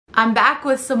I'm back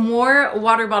with some more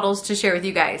water bottles to share with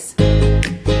you guys.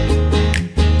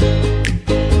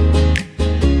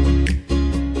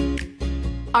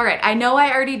 All right, I know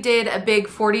I already did a big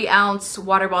 40-ounce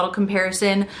water bottle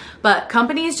comparison, but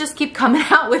companies just keep coming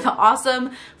out with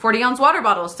awesome 40-ounce water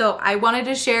bottles. So I wanted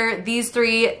to share these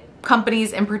 3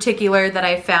 companies in particular that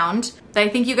I found that I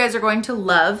think you guys are going to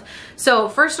love. So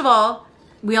first of all,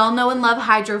 we all know and love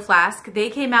Hydro Flask.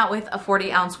 They came out with a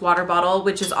 40-ounce water bottle,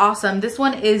 which is awesome. This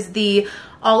one is the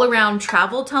all-around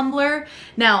travel tumbler.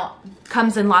 Now,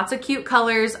 comes in lots of cute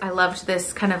colors. I loved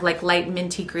this kind of like light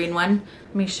minty green one.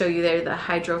 Let me show you there the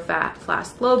Hydro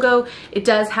Flask logo. It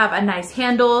does have a nice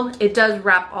handle. It does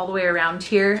wrap all the way around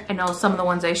here. I know some of the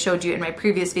ones I showed you in my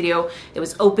previous video, it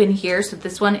was open here. So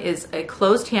this one is a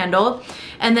closed handle.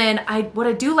 And then what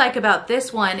I do like about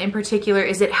this one in particular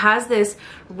is it has this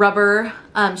rubber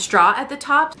straw at the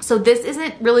top. So this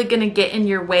isn't really gonna get in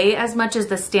your way as much as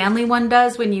the Stanley one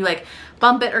does when you like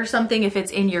bump it or something if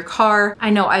it's in your car. I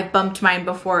know I've bumped mine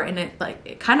before and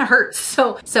it kind of hurts.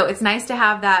 So it's nice to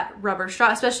have that rubber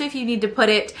straw, especially if you need to put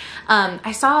it.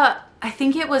 I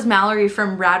think it was Mallory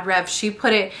from Rad Rev. She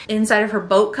put it inside of her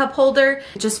boat cup holder.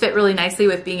 It just fit really nicely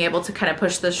with being able to kind of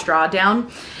push the straw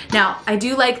down. Now, I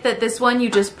do like that this one, you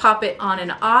just pop it on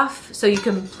and off so you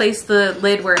can place the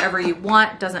lid wherever you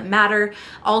want, doesn't matter.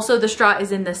 Also, the straw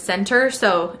is in the center,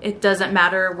 so it doesn't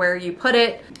matter where you put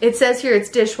it. It says here it's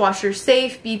dishwasher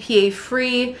safe, BPA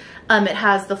free. It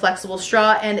has the flexible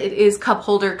straw and it is cup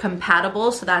holder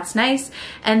compatible, so that's nice.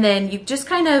 And then you just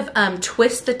kind of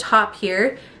twist the top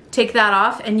here, take that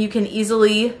off, and you can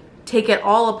easily take it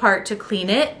all apart to clean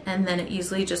it, and then it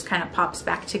easily just kind of pops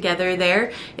back together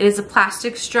there. It is a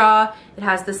plastic straw. It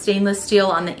has the stainless steel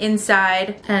on the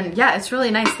inside, and yeah, it's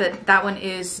really nice that that one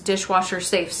is dishwasher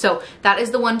safe. So that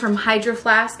is the one from Hydro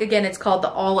Flask. Again, it's called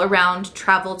the all-around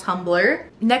travel tumbler.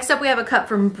 Next up, we have a cup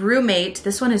from Brewmate.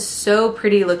 This one is so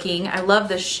pretty looking. I love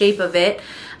the shape of it.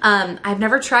 I've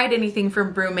never tried anything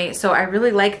from Brewmate, so I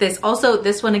really like this. Also,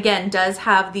 this one again does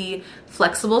have the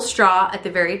flexible straw at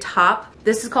the very top.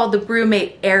 This is called the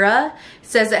Brewmate Era. It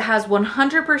says it has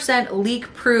 100%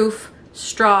 leak-proof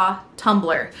straw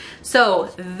tumbler.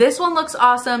 So this one looks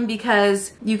awesome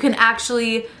because you can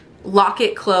actually lock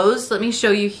it closed. Let me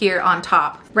show you here on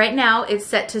top. Right now it's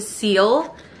set to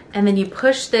seal, and then you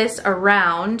push this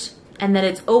around and then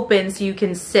it's open so you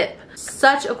can sip.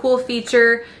 Such a cool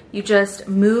feature. You just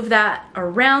move that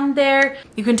around there.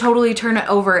 You can totally turn it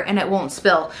over and it won't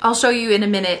spill. I'll show you in a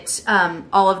minute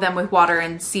all of them with water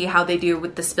and see how they do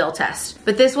with the spill test.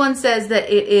 But this one says that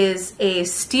it is a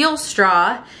steel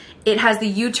straw. It has the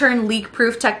U-turn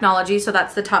leak-proof technology, so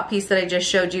that's the top piece that I just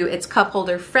showed you. It's cup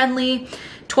holder friendly,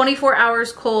 24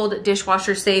 hours cold,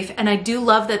 dishwasher safe, and I do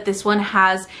love that this one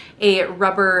has a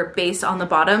rubber base on the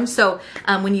bottom. So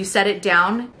when you set it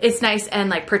down, it's nice and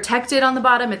like protected on the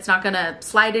bottom. It's not gonna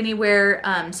slide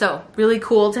anywhere. So really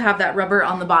cool to have that rubber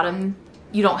on the bottom.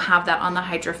 You don't have that on the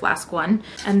Hydro Flask one.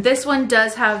 And this one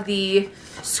does have the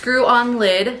screw-on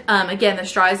lid. Again, the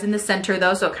straw is in the center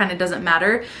though, so it kind of doesn't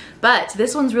matter. But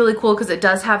this one's really cool because it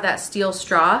does have that steel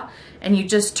straw, and you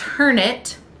just turn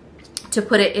it to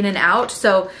put it in and out.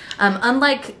 So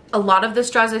unlike a lot of the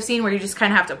straws I've seen where you just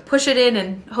kind of have to push it in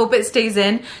and hope it stays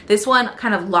in, this one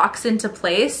kind of locks into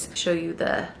place. Show you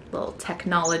the little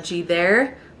technology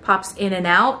there. Pops in and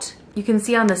out. You can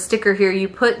see on the sticker here, you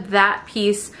put that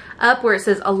piece up where it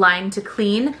says align to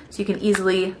clean, so you can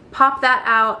easily pop that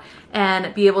out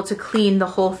and be able to clean the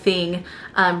whole thing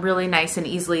really nice and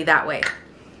easily that way.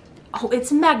 Oh,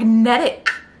 it's magnetic.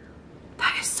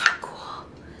 That is so cool.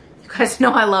 You guys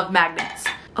know I love magnets.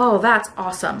 Oh, that's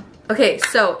awesome. Okay,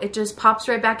 so it just pops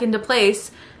right back into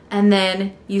place, and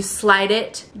then you slide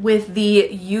it with the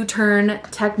U-turn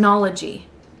technology.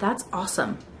 That's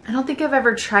awesome. I don't think I've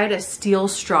ever tried a steel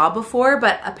straw before,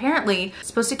 but apparently it's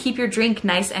supposed to keep your drink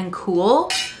nice and cool.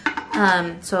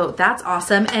 So that's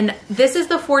awesome. And this is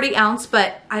the 40 ounce,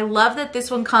 but I love that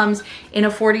this one comes in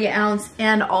a 40 ounce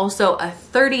and also a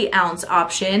 30 ounce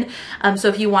option. So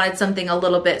if you wanted something a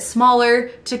little bit smaller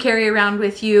to carry around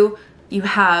with you, you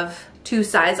have 2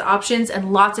 size options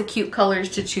and lots of cute colors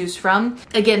to choose from.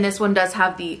 Again, this one does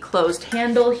have the closed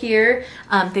handle here.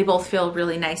 They both feel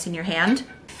really nice in your hand.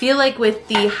 I feel like with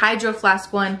the Hydro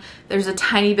Flask one, there's a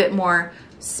tiny bit more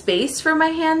space for my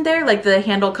hand there. Like the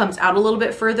handle comes out a little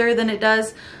bit further than it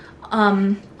does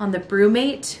on the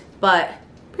Brewmate, but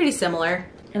pretty similar.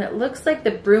 And it looks like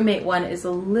the Brewmate one is a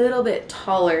little bit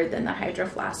taller than the Hydro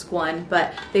Flask one,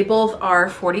 but they both are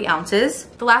 40 ounces.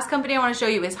 The last company I want to show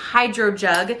you is Hydro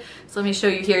Jug. So let me show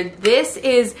you here. This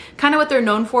is kind of what they're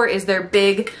known for, is their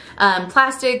big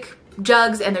plastic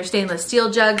jugs and their stainless steel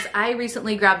jugs. I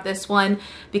recently grabbed this one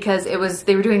because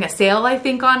they were doing a sale, I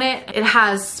think, on it. It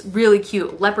has really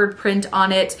cute leopard print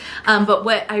on it. But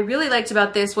what I really liked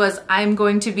about this was I'm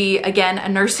going to be, again, a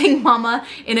nursing mama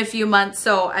in a few months.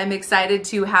 So I'm excited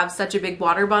to have such a big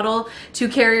water bottle to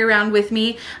carry around with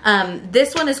me.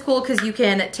 This one is cool because you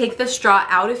can take the straw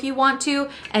out if you want to,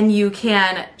 and you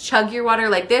can chug your water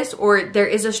like this, or there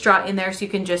is a straw in there so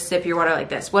you can just sip your water like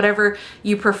this, whatever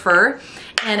you prefer.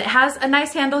 And it has a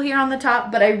nice handle here on the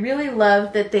top, but I really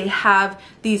love that they have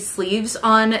these sleeves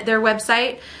on their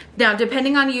website. Now,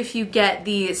 depending on you, if you get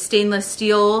the stainless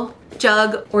steel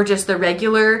jug or just the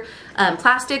regular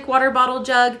plastic water bottle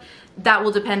jug, that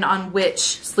will depend on which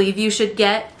sleeve you should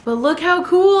get. But look how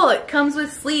cool, it comes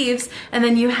with sleeves, and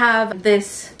then you have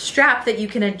this strap that you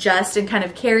can adjust and kind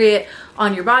of carry it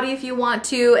on your body if you want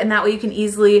to, and that way you can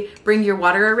easily bring your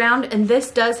water around. And this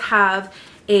does have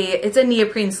it's a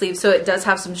neoprene sleeve, so it does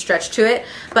have some stretch to it,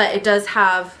 but it does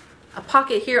have a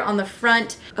pocket here on the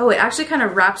front. Oh, it actually kind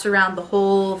of wraps around the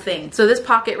whole thing. So this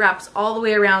pocket wraps all the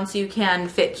way around so you can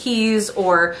fit keys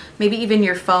or maybe even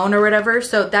your phone or whatever.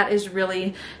 So that is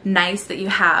really nice that you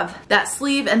have that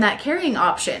sleeve and that carrying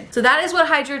option. So that is what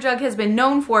Hydro Jug has been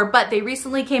known for, but they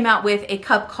recently came out with a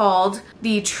cup called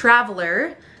the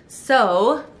Traveler.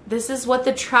 So this is what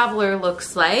the Traveler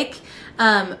looks like.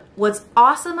 What's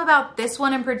awesome about this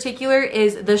one in particular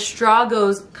is the straw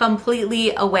goes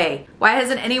completely away. Why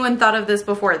hasn't anyone thought of this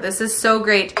before? This is so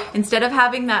great. Instead of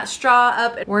having that straw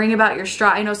up and worrying about your straw,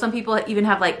 I know some people even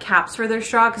have like caps for their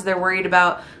straw because they're worried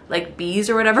about like bees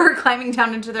or whatever climbing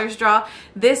down into their straw.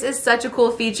 This is such a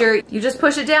cool feature. You just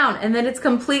push it down and then it's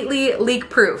completely leak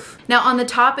proof. Now on the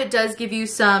top, it does give you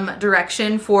some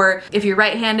direction for if you're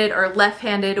right-handed or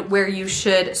left-handed where you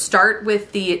should start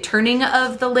with the turning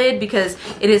of the lid, because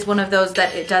it is one of those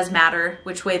that it does matter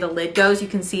which way the lid goes. You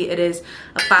can see it is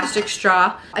a plastic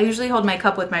straw. I usually hold my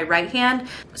cup with my right hand,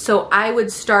 so I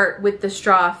would start with the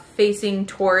straw facing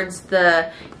towards the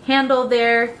handle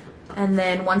there, and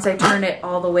then once I turn it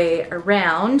all the way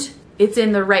around, it's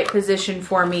in the right position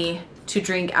for me to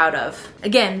drink out of.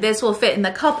 Again, this will fit in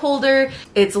the cup holder.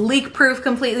 It's leak proof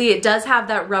completely. It does have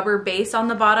that rubber base on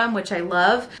the bottom, which I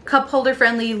love. Cup holder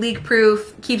friendly, leak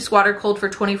proof, keeps water cold for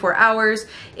 24 hours.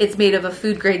 It's made of a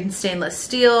food grade stainless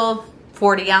steel,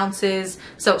 40 ounces.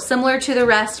 So similar to the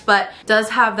rest, but does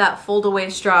have that fold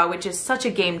away straw, which is such a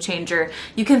game changer.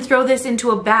 You can throw this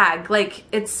into a bag. Like,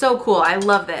 it's so cool. I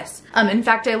love this. In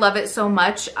fact, I love it so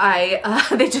much.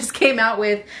 They just came out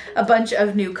with a bunch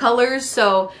of new colors.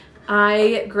 So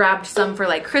I grabbed some for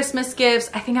like Christmas gifts.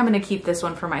 I think I'm gonna keep this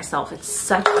one for myself. It's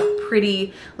such a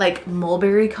pretty like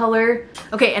mulberry color.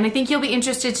 Okay, and I think you'll be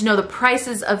interested to know the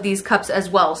prices of these cups as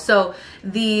well. So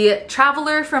the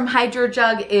Traveler from Hydro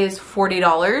Jug is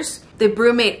 $40. The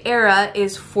Brewmate Era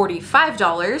is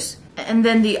 $45. And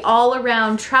then the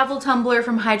all-around travel tumbler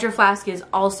from Hydro Flask is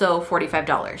also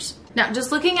 $45. Now,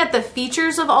 just looking at the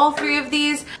features of all three of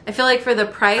these, I feel like for the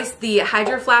price, the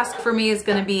Hydro Flask for me is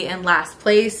gonna be in last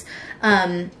place.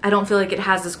 I don't feel like it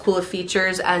has as cool of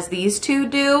features as these two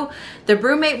do. The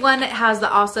Brewmate one has the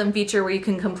awesome feature where you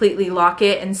can completely lock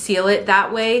it and seal it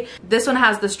that way. This one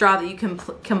has the straw that you can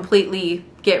completely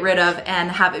get rid of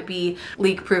and have it be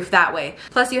leak proof that way.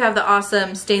 Plus you have the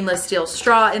awesome stainless steel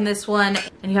straw in this one,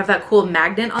 and you have that cool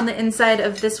magnet on the inside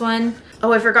of this one.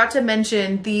 Oh, I forgot to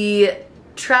mention the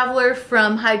Traveler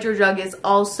from Hydro Jug is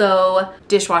also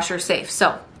dishwasher safe,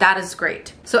 so that is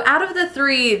great. So out of the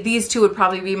three, these two would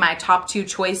probably be my top two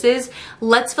choices.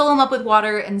 Let's fill them up with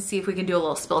water and see if we can do a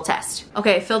little spill test.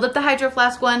 Okay, filled up the Hydro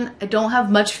Flask one. I don't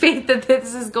have much faith that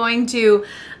this is going to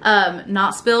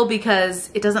not spill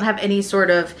because it doesn't have any sort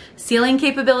of sealing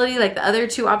capability like the other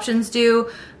two options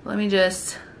do. Let me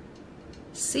just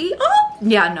see. Oh,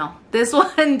 yeah, no. This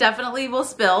one definitely will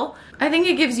spill. I think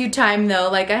it gives you time though.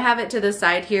 Like I have it to the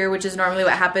side here, which is normally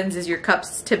what happens is your cup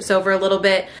tips over a little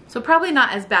bit. So probably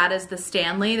not as bad as the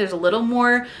Stanley. There's a little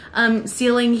more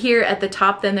sealing here at the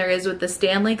top than there is with the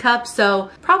Stanley cup.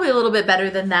 So probably a little bit better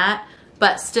than that,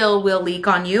 but still will leak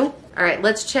on you. All right,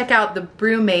 let's check out the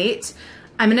Brewmate.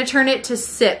 I'm gonna turn it to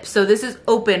sip. So this is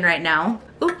open right now.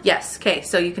 Oh, yes, okay.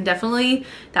 So you can definitely,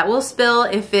 that will spill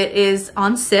if it is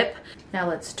on sip. Now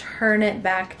let's turn it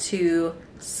back to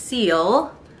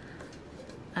seal.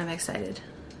 I'm excited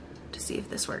to see if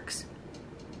this works.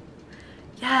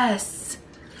 Yes,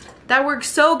 that works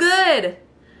so good.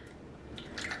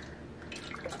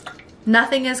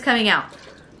 Nothing is coming out.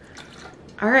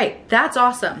 All right, that's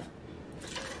awesome.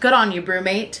 Good on you,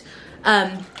 Brewmate.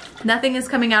 Nothing is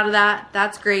coming out of that.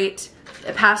 That's great.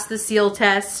 It passed the seal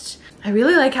test. I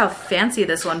really like how fancy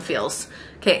this one feels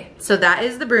Okay, so that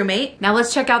is the BrewMate. Now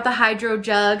let's check out the Hydro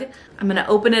Jug. I'm gonna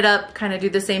open it up, kind of do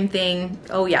the same thing.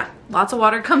 Oh yeah, lots of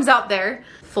water comes out there.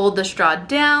 Fold the straw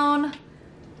down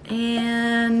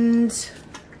and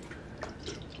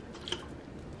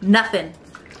nothing.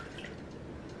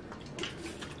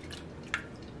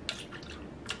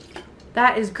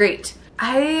 That is great.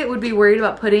 I would be worried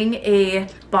about putting a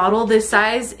bottle this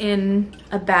size in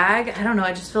a bag. I don't know,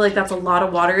 I just feel like that's a lot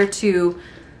of water to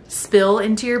spill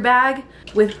into your bag.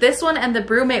 With this one and the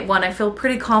BrewMate one, I feel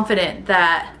pretty confident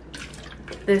that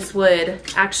this would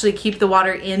actually keep the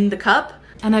water in the cup.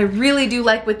 And I really do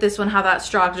like with this one how that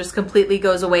straw just completely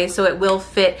goes away, so it will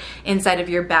fit inside of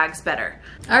your bags better.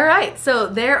 All right, so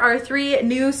there are 3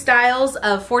 new styles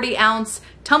of 40-ounce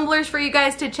tumblers for you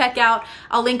guys to check out.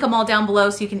 I'll link them all down below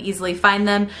so you can easily find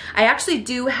them. I actually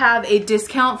do have a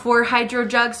discount for Hydro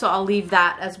Jug, so I'll leave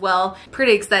that as well.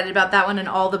 Pretty excited about that one and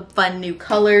all the fun new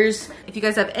colors. If you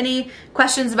guys have any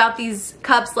questions about these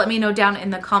cups, let me know down in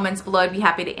the comments below. I'd be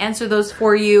happy to answer those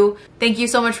for you. Thank you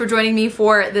so much for joining me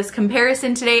for this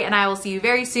comparison today, and I will see you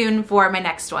very soon for my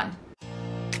next one.